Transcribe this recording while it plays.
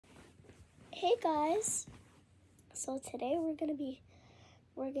Hey guys, so today we're gonna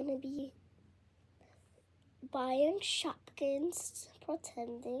be buying Shopkins,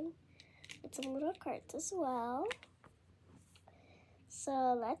 pretending with some little cards as well.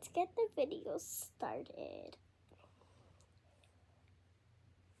 So let's get the video started.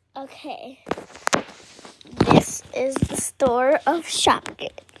 Okay, this is the store of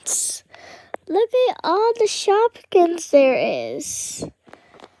Shopkins. Look at all the Shopkins there is.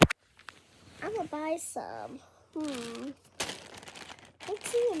 I'm gonna buy some. Let's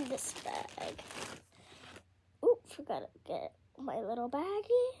see in this bag. Oop, forgot to get my little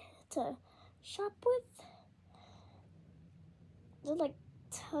baggie to shop with. They're like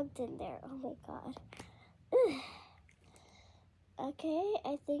tugged in there. Oh my god. Ugh. Okay,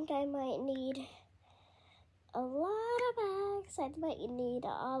 I think I might need a lot of bags. I might need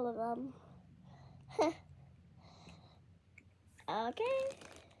all of them. Okay.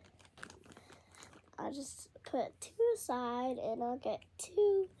 I'll just put 2 aside and I'll get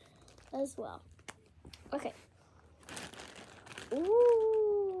 2 as well. Okay.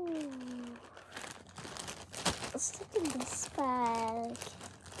 Ooh. Let's look in this bag.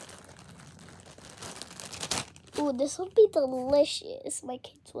 Ooh, this would be delicious. My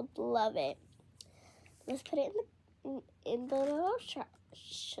kids would love it. Let's put it in the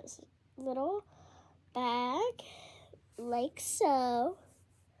little bag, like so.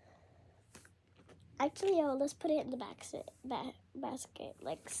 Actually, let's put it in the basket,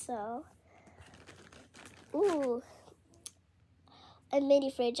 like so. Ooh, a mini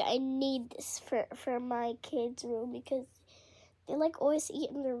fridge. I need this for my kids' room because they like always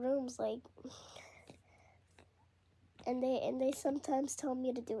eat in their rooms, like, and they sometimes tell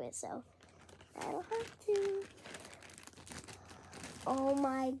me to do it, so I don't have to. Oh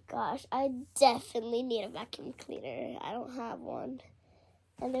my gosh, I definitely need a vacuum cleaner. I don't have one.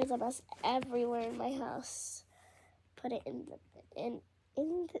 And there's a mess everywhere in my house. Put it in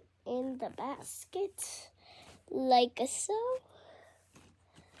the basket, like so.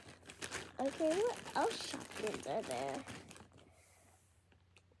 Okay, what else Shopkins are there?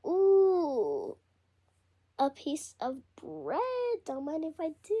 Ooh, a piece of bread. Don't mind if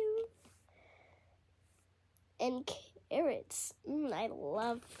I do. And carrots. I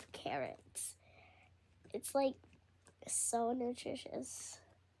love carrots. It's like so nutritious.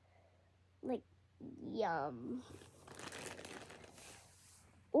 Like, yum.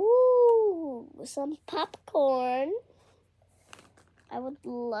 Ooh, some popcorn. I would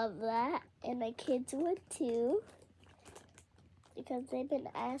love that, and my kids would too, because they've been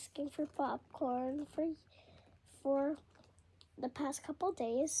asking for popcorn for the past couple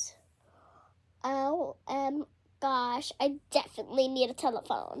days. Oh, gosh, I definitely need a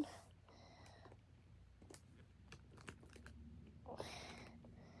telephone.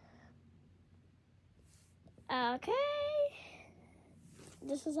 Okay,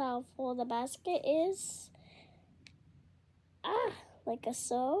 this is how full the basket is. Like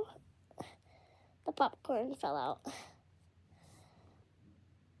so. The popcorn fell out.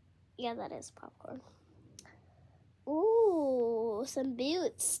 Yeah, that is popcorn. Ooh, some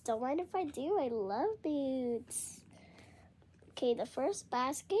boots. Don't mind if I do. I love boots. Okay, the first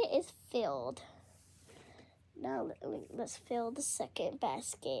basket is filled. Now let's fill the second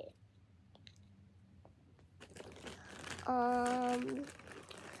basket.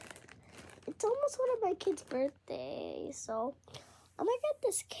 It's almost one of my kids' birthdays, so I'm gonna get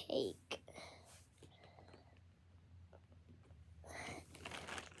this cake.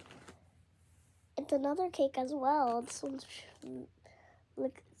 It's another cake as well. This one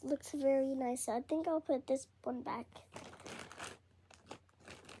looks very nice. I think I'll put this one back.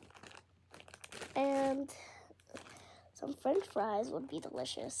 And some French fries would be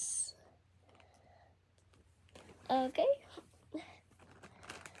delicious. Okay.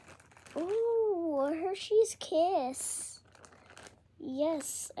 Ooh, a Hershey's Kiss.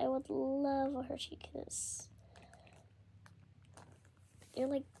 Yes, I would love a Hershey Kiss. They're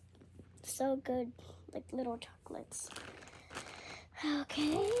like so good, like little chocolates.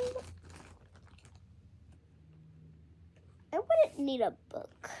 Okay. I wouldn't need a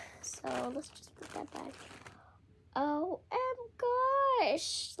book, so let's just put that back. Oh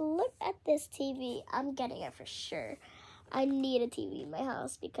gosh, look at this TV. I'm getting it for sure. I need a TV in my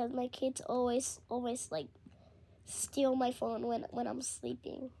house because my kids always like steal my phone when I'm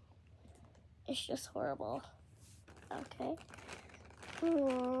sleeping. It's just horrible. Okay.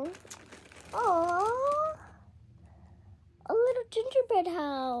 Aww, a little gingerbread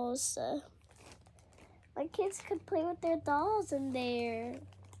house. My kids could play with their dolls in there.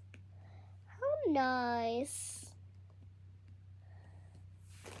 How nice.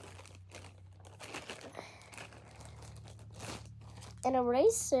 An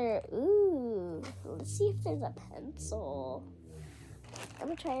eraser. Ooh. Let's see if there's a pencil. I'm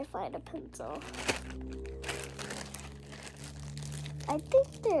gonna try to find a pencil. I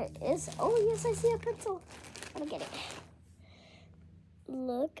think there is. Oh, yes, I see a pencil. I'm gonna get it.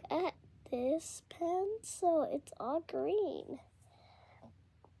 Look at this pencil. It's all green.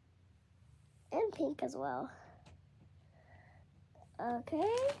 And pink as well.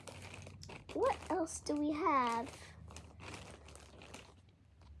 Okay. What else do we have?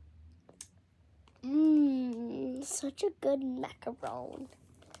 Such a good macaron.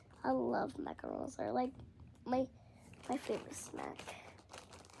 I love macarons. They're like my favorite snack.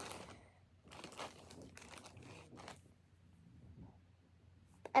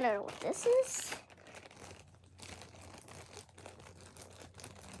 I don't know what this is.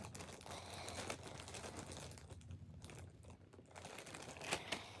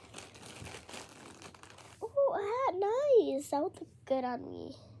 Oh, a hat, nice. That would look good on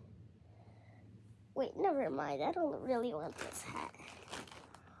me. Wait, never mind. I don't really want this hat.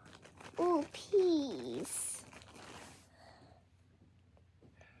 Ooh, peas.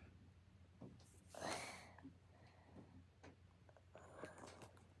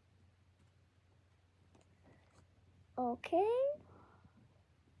 Okay.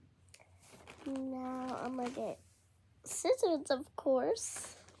 Now I'm gonna get scissors, of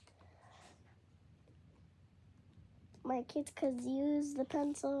course. My kids could use the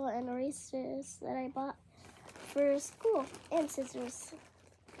pencil and erasers that I bought for school, and scissors.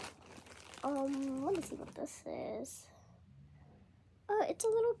 Let me see what this is. Oh, it's a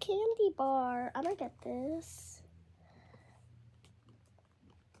little candy bar. I'm gonna get this.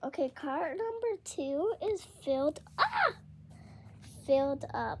 Okay, cart number 2 is filled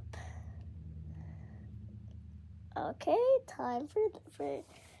up. Okay, time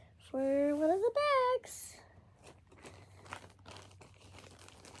for one of the bags.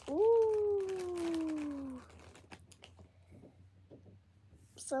 Ooh.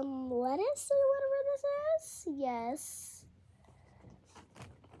 Some lettuce or whatever this is? Yes.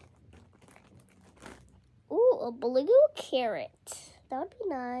 Ooh, a blue carrot. That would be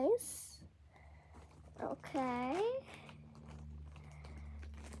nice. Okay.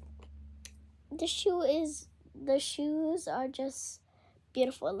 The shoes are just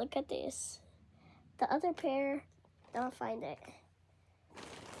beautiful. Look at this. The other pair, I'll find it.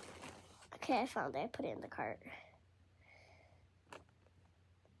 Okay, I found it. I put it in the cart.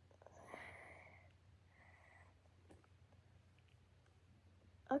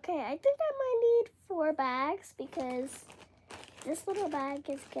 Okay, I think I might need 4 bags because this little bag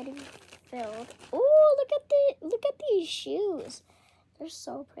is getting filled. Oh, look at these shoes. They're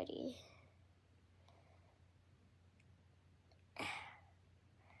so pretty.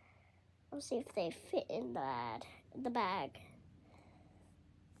 Let's see if they fit in the bag.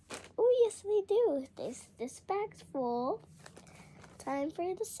 Oh, yes, they do. This bag's full. Time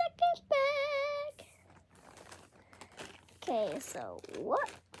for the second bag. Okay, so what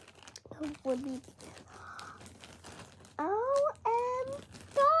would we... Oh,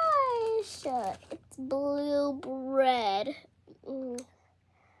 gosh, it's blue bread.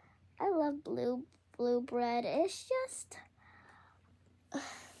 I love blue bread. It's just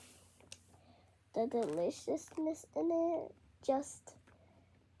the deliciousness in it. Just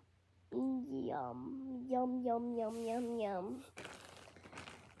yum, yum, yum, yum, yum, yum.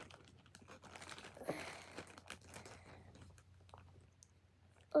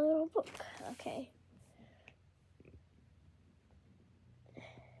 A little book, okay.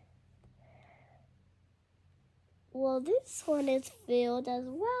 Well, this one is filled as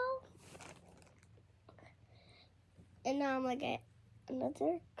well. And now I'm gonna get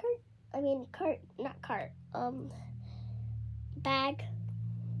another bag.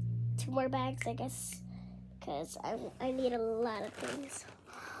 2 more bags, I guess, because I need a lot of things.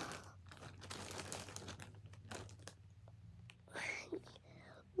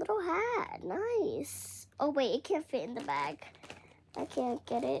 Little hat, nice. Oh wait, it can't fit in the bag. I can't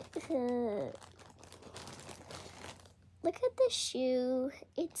get it. Look at the shoe.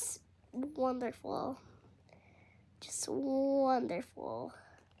 It's wonderful. Just wonderful.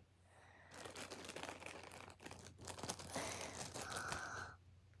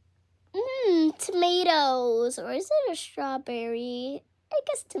 Tomatoes. Or is it a strawberry? I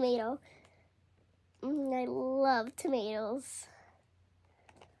guess tomato. I love tomatoes.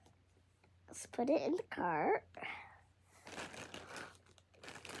 Let's put it in the cart.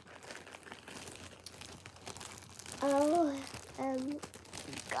 Oh,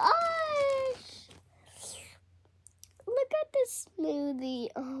 gosh. Look at this smoothie.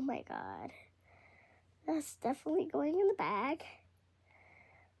 Oh my God. That's definitely going in the bag.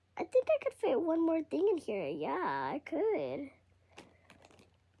 I think I could fit one more thing in here. Yeah, I could.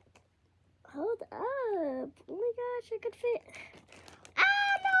 Hold up. Oh my gosh, I could fit.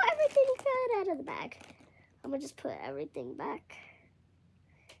 Ah, no, everything fell out of the bag. I'm gonna just put everything back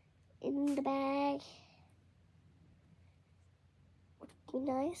in the bag. Would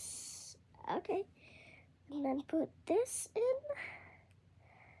be nice. Okay. And then put this in.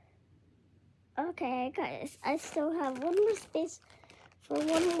 Okay, guys, I still have one more space for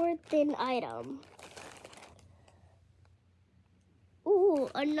one more thin item. Ooh,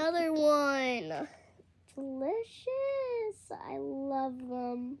 another one. Delicious. I love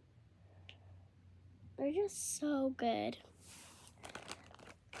them. They're just so good.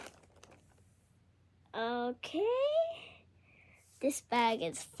 Okay. This bag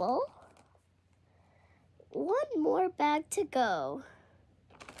is full. One more bag to go.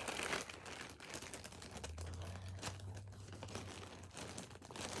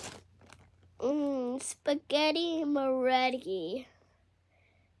 Spaghetti Moretti.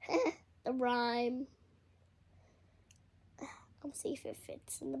 The rhyme. I'll see if it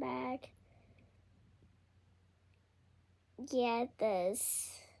fits in the bag. Yeah, it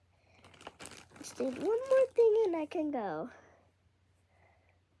does. Just need one more thing and I can go.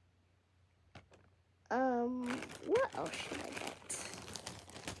 What else should I get?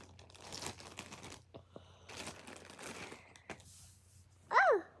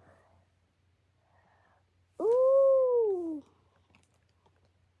 Oh! Ooh!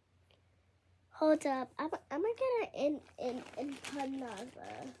 Hold up. I'm gonna get an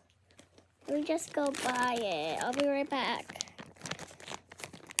empanada. Let me just go buy it. I'll be right back.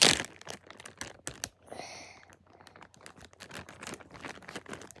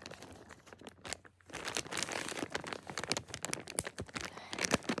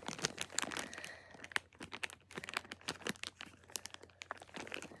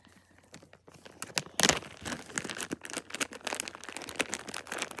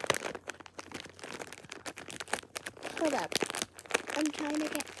 Hold up. I'm trying to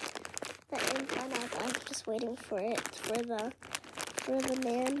get the empanada. I'm just waiting for it for the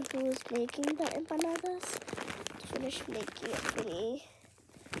man who is making the empanadas to finish making it for me.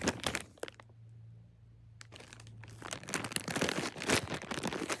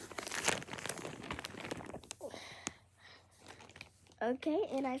 Okay,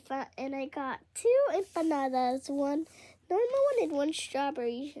 and I got 2 empanadas, one normal one and one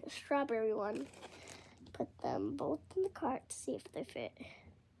strawberry one. Put them both in the cart to see if they fit.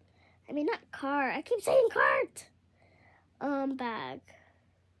 I mean, not cart. I keep saying cart. Bag.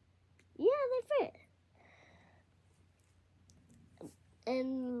 Yeah, they fit.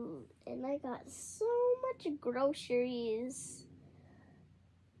 And I got so much groceries.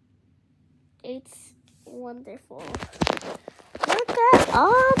 It's wonderful. Look at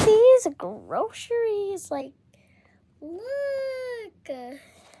all these groceries. Like, look.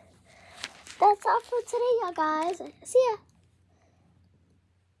 That's all for today, y'all guys. See ya.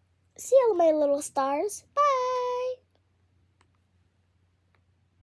 See ya, my little stars. Bye.